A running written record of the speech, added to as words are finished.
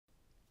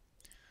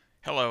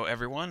Hello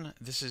everyone,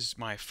 this is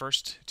my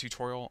first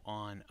tutorial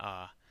on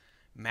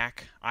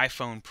Mac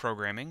iPhone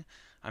programming.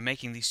 I'm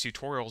making these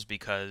tutorials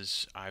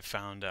because I've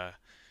found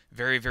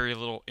very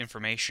little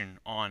information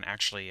on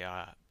actually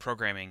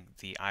programming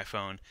the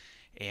iPhone,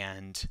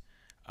 and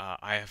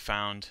I have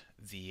found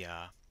the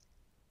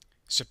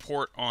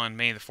support on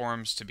many of the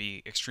forums to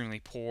be extremely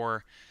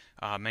poor.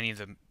 Many of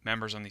the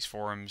members on these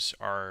forums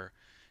are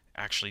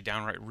actually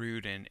downright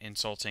rude and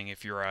insulting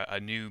if you're a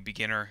new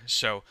beginner.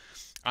 So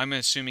I'm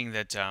assuming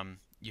that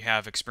you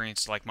have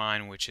experience like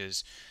mine, which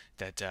is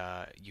that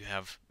you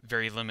have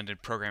very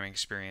limited programming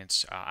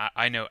experience.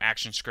 I know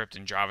ActionScript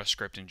and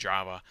JavaScript and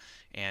Java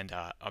and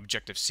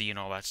Objective-C and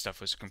all that stuff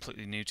was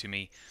completely new to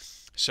me.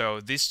 So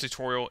this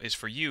tutorial is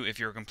for you if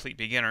you're a complete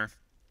beginner.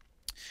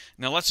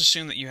 Now let's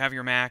assume that you have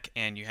your Mac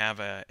and you have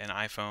an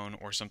iPhone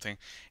or something,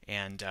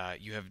 and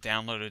you have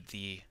downloaded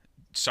the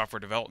software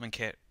development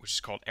kit, which is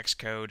called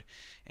Xcode,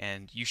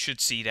 and you should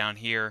see down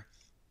here,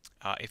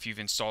 if you've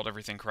installed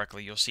everything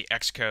correctly, you'll see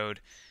Xcode,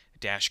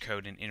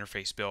 Dashcode, and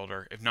Interface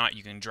Builder. If not,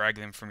 you can drag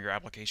them from your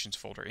applications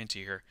folder into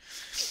here.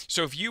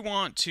 So if you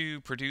want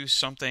to produce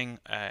something,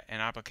 an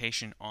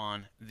application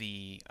on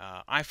the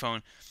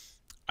iPhone,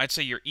 I'd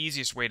say your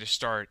easiest way to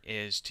start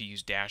is to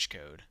use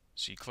Dashcode.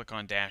 So you click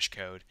on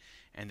Dashcode,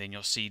 and then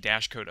you'll see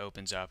Dashcode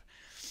opens up,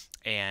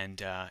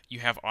 and you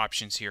have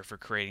options here for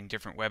creating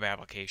different web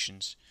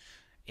applications.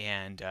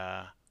 And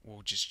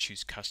we'll just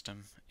choose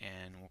custom,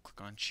 and we'll click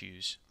on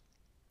choose.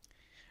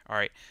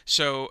 Alright,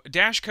 so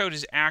Dashcode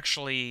is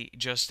actually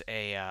just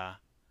a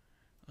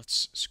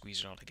let's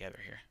squeeze it all together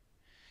here.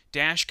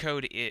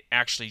 Dashcode, it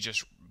actually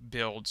just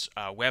builds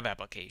web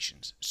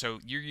applications. So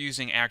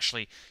you're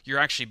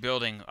actually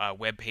building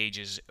web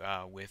pages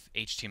with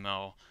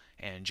HTML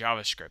and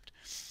JavaScript.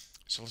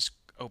 So let's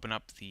open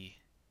up the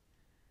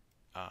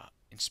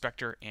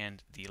inspector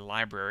and the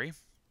library.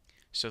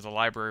 So the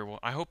library will,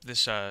 I hope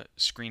this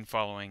screen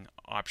following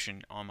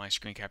option on my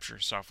screen capture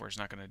software is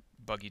not going to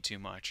bug you too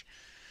much,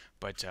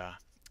 but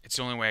it's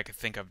the only way I could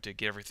think of to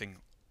get everything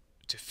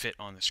to fit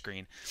on the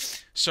screen.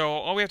 So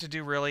all we have to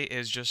do really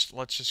is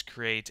let's just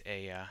create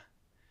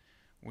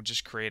we'll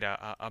just create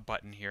a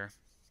button here.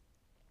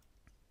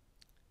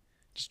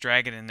 Just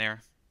drag it in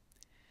there,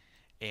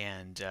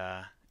 and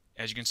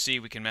as you can see,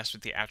 we can mess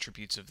with the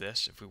attributes of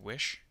this if we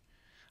wish.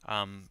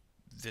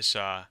 This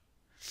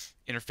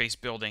interface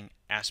building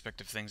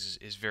aspect of things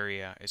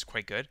is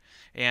quite good,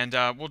 and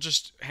we'll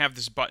just have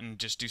this button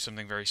just do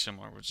something very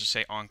similar. We'll just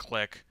say on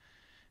click,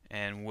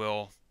 and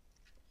we'll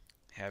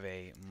have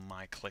a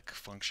my click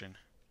function.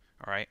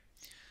 Alright,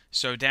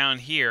 so down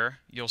here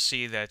you'll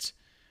see that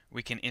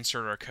we can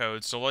insert our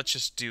code. So let's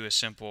just do a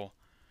simple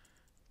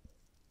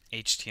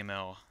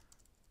HTML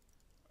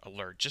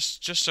alert,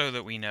 just so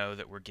that we know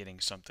that we're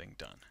getting something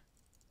done.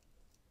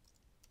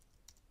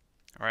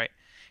 Alright,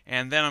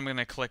 and then I'm going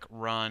to click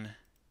run,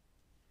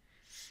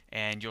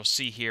 and you'll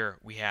see here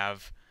we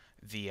have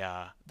the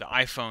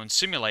iPhone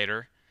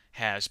simulator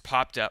has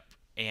popped up,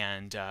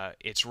 and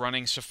it's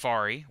running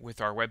Safari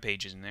with our web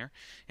pages in there.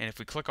 And if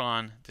we click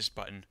on this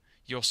button,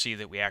 you'll see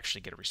that we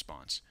actually get a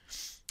response.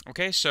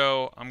 Okay,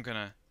 so I'm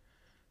gonna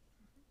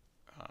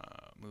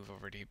move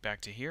over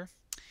back to here,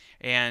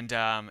 and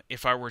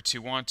if I were to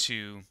want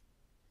to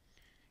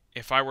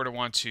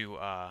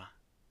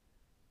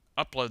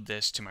upload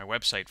this to my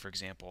website, for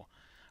example,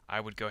 I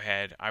would go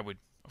ahead. I would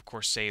of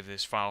course save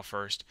this file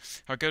first.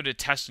 I'll go to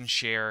test and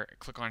share,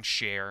 click on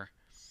share,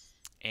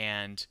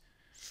 and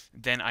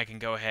then I can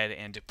go ahead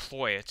and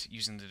deploy it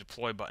using the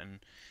deploy button.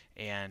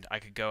 And I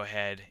could go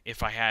ahead,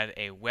 if I had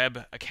a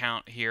web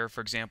account here, for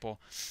example,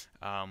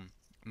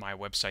 my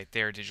website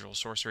there, Digital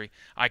Sorcery,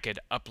 I could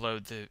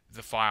upload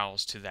the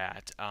files to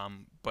that.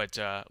 But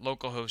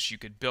localhost, you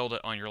could build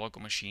it on your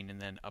local machine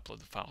and then upload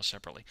the files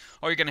separately.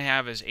 All you're going to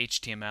have is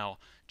HTML,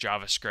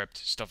 JavaScript,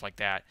 stuff like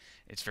that.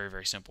 It's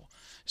very simple.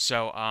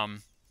 So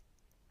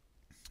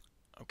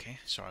okay,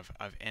 so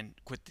I've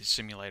quit the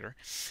simulator.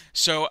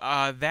 So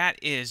that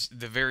is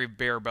the very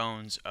bare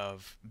bones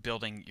of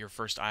building your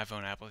first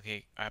iPhone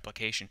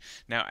application.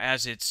 Now,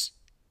 as it's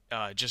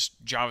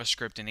just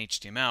JavaScript and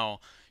HTML,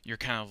 you're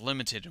kind of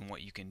limited in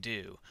what you can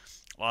do.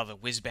 A lot of the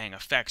whiz-bang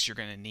effects you're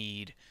going to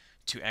need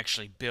to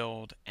actually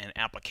build an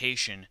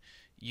application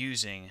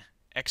using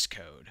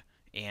Xcode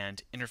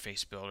and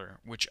Interface Builder,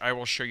 which I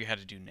will show you how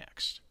to do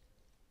next.